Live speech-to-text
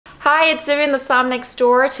Hi, it's Vivian, the Somm Next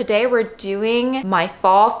Door. Today we're doing my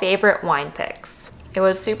fall favorite wine picks. It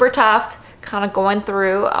was super tough, kind of going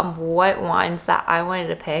through what wines that I wanted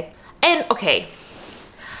to pick. And okay,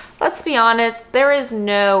 let's be honest, there is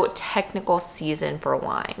no technical season for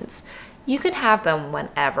wines. You can have them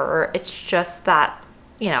whenever. It's just that,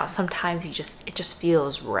 you know, sometimes it just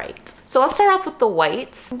feels right. So let's start off with the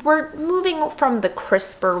whites. We're moving from the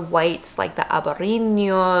crisper whites like the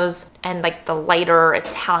Albariños and like the lighter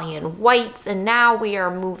Italian whites, and now we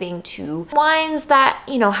are moving to wines that,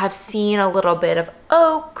 you know, have seen a little bit of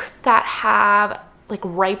oak, that have like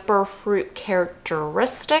riper fruit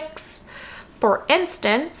characteristics. For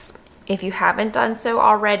instance, if you haven't done so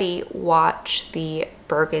already, watch the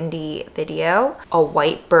Burgundy video. A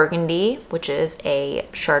white Burgundy, which is a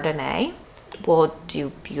Chardonnay, will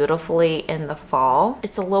do beautifully in the fall.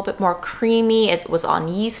 It's a little bit more creamy. It was on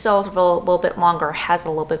yeast cells for a little bit longer, has a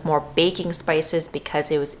little bit more baking spices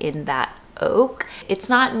because it was in that oak. It's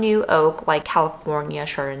not new oak like California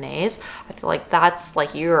Chardonnays. I feel like that's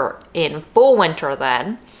like you're in full winter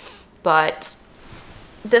then, but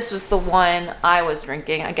this was the one I was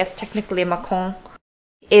drinking. I guess technically Macon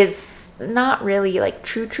is not really like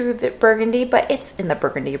true Burgundy, but it's in the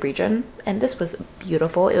Burgundy region. And this was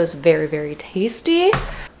beautiful. It was very, very tasty.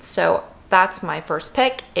 So that's my first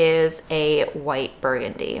pick, is a white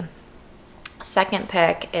Burgundy. Second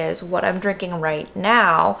pick is what I'm drinking right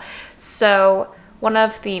now. So one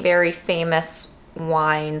of the very famous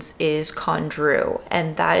wines is Condrieu,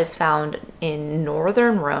 and that is found in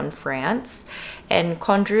northern Rhone, France. And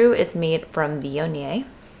Condrieu is made from Viognier.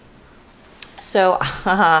 So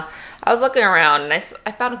I was looking around and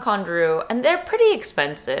I found a Condrieu, and they're pretty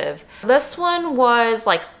expensive. This one was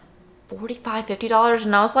like $45, $50,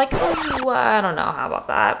 and I was like, oh, I don't know, how about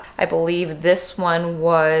that? I believe this one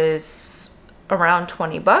was around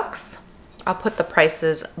 20 bucks. I'll put the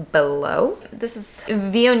prices below. This is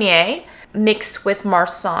Viognier mixed with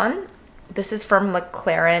Marsanne. This is from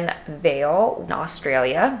McLaren Vale in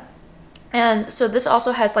Australia. And so this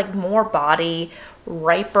also has like more body,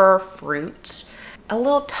 riper fruit, a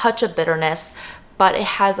little touch of bitterness, but it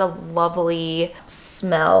has a lovely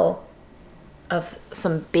smell of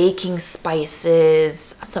some baking spices,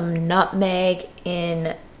 some nutmeg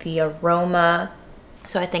in the aroma.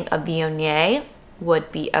 So I think a Viognier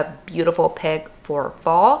would be a beautiful pick for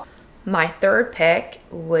fall. My third pick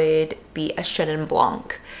would be a Chenin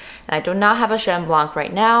Blanc. And I do not have a Chenin Blanc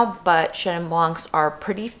right now, but Chenin Blancs are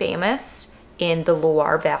pretty famous in the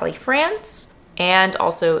Loire Valley, France, and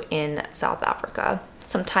also in South Africa.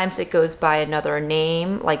 Sometimes it goes by another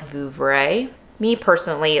name like Vouvray. Me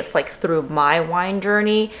personally, it's like through my wine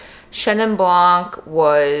journey, Chenin Blanc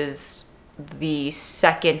was the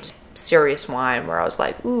second serious wine where I was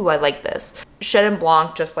like, ooh, I like this. Chenin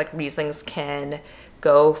Blanc, just like Rieslings, can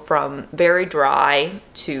go from very dry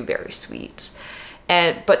to very sweet.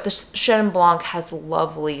 But the Chenin Blanc has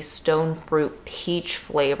lovely stone fruit peach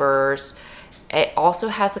flavors. It also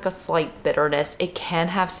has like a slight bitterness. It can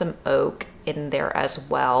have some oak in there as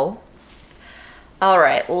well. All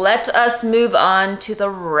right, let us move on to the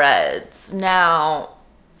reds. Now,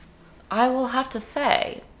 I will have to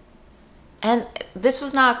say, and this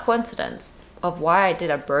was not a coincidence of why I did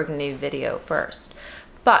a Burgundy video first,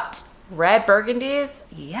 but red Burgundies,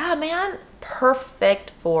 yeah, man,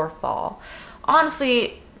 perfect for fall.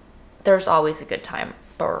 Honestly, there's always a good time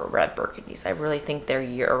for red Burgundies. I really think they're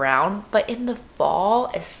year round, but in the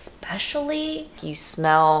fall especially, you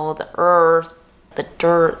smell the earth, the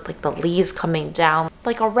dirt, like the leaves coming down.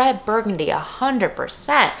 Like a red Burgundy,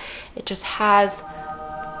 100%. It just has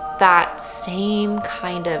that same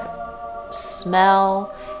kind of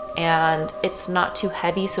smell, and it's not too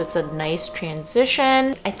heavy, so it's a nice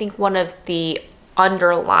transition. I think one of the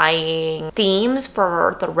underlying themes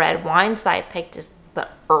for the red wines that I picked is the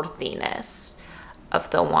earthiness of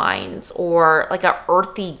the wines, or like a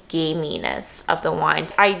earthy gaminess of the wines.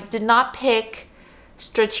 I did not pick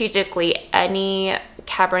strategically any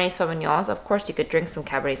Cabernet Sauvignons. Of course, you could drink some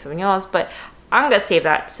Cabernet Sauvignons, but I'm gonna save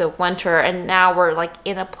that to winter, and now we're like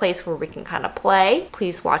in a place where we can kind of play.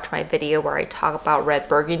 Please watch my video where I talk about red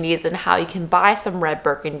Burgundies and how you can buy some red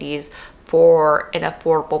Burgundies for an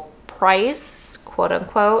affordable price, quote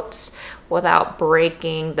unquote, without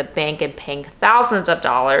breaking the bank and paying thousands of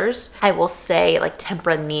dollars. I will say like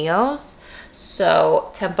Tempranillos.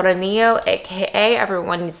 So Tempranillo, aka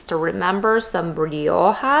everyone needs to remember some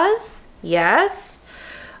Riojas, yes,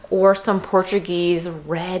 or some Portuguese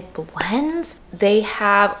red blends. They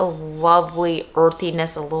have a lovely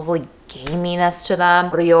earthiness, a lovely gaminess to them.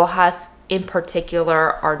 Riojas in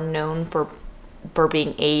particular are known for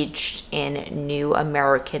being aged in new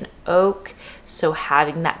American oak. So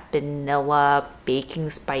having that vanilla, baking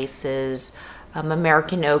spices,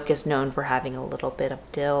 American oak is known for having a little bit of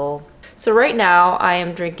dill. So right now I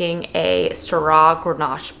am drinking a Syrah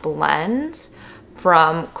Grenache blend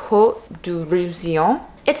from Côte du Roussillon.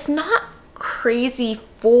 It's not crazy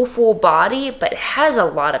full body, but it has a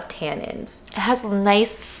lot of tannins. It has a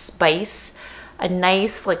nice spice, a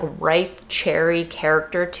nice like ripe cherry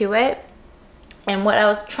character to it. And what I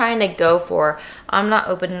was trying to go for, I'm not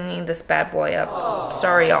opening this bad boy up,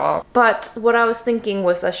 sorry y'all. But what I was thinking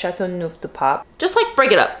was a Chateau Neuf du Pape. Just like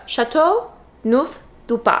break it up, Chateau Neuf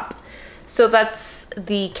du Pape. So that's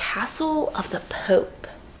the Castle of the Pope.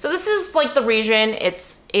 So this is like the region,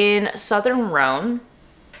 it's in Southern Rhone.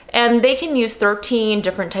 And they can use 13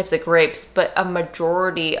 different types of grapes, but a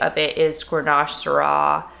majority of it is Grenache,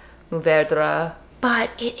 Syrah, Mourvedre. But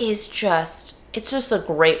it's just a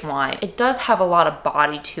great wine. It does have a lot of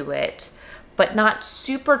body to it, but not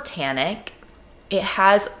super tannic. It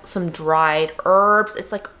has some dried herbs.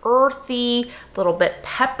 It's like earthy, a little bit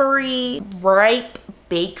peppery, ripe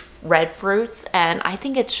baked red fruits, and I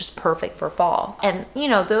think it's just perfect for fall. And you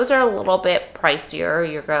know, those are a little bit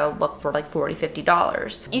pricier. You're gonna look for like $40,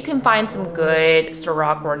 $50. You can find some good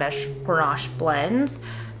Syrah Grenache blends,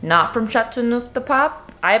 not from Chateau Neuf du Pape.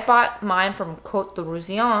 I bought mine from Côte du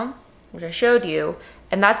Roussillon, which I showed you,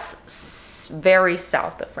 and that's very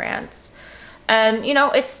south of France. And you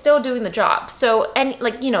know, it's still doing the job. So, and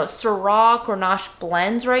like, you know, Syrah Grenache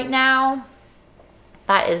blends right now,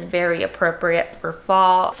 that is very appropriate for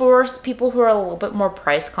fall. For people who are a little bit more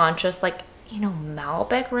price conscious, like, you know,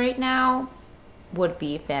 Malbec right now would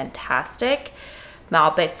be fantastic.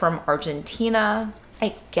 Malbec from Argentina.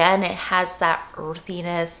 Again, it has that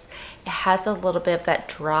earthiness. It has a little bit of that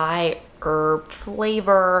dry herb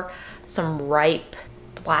flavor, some ripe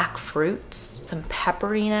black fruits, some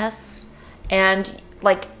pepperiness. And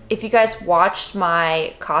like, if you guys watched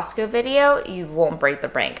my Costco video, you won't break the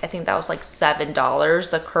bank. I think that was like $7.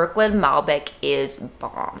 The Kirkland Malbec is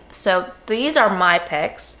bomb. So these are my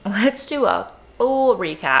picks. Let's do a full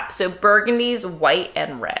recap. So Burgundy's white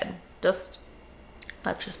and red. Let's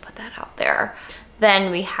just put that out there.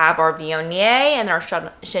 Then we have our Viognier and our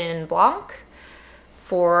Chenin Blanc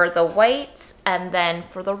for the whites, and then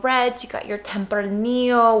for the reds, you got your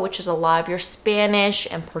Tempranillo, which is a lot of your Spanish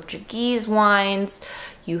and Portuguese wines.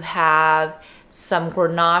 You have some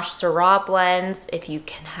Grenache Syrah blends. If you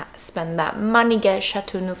can spend that money, get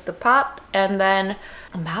Chateau Neuf du Pape, and then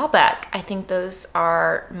Malbec. I think those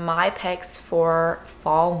are my picks for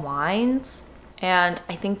fall wines, and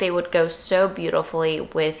I think they would go so beautifully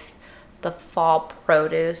with the fall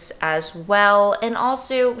produce as well, and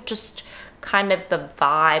also just kind of the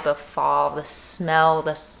vibe of fall, the smell,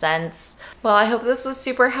 the scents. Well, I hope this was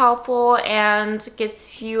super helpful and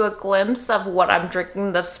gets you a glimpse of what I'm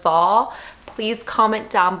drinking this fall. Please comment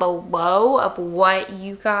down below of what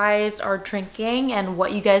you guys are drinking and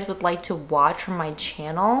what you guys would like to watch from my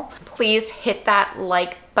channel. Please hit that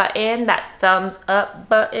like button, that thumbs up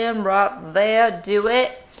button right there, do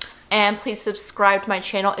it. And please subscribe to my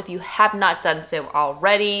channel if you have not done so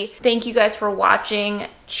already. Thank you guys for watching.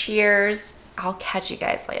 Cheers. I'll catch you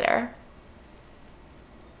guys later.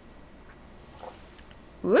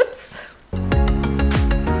 Whoops.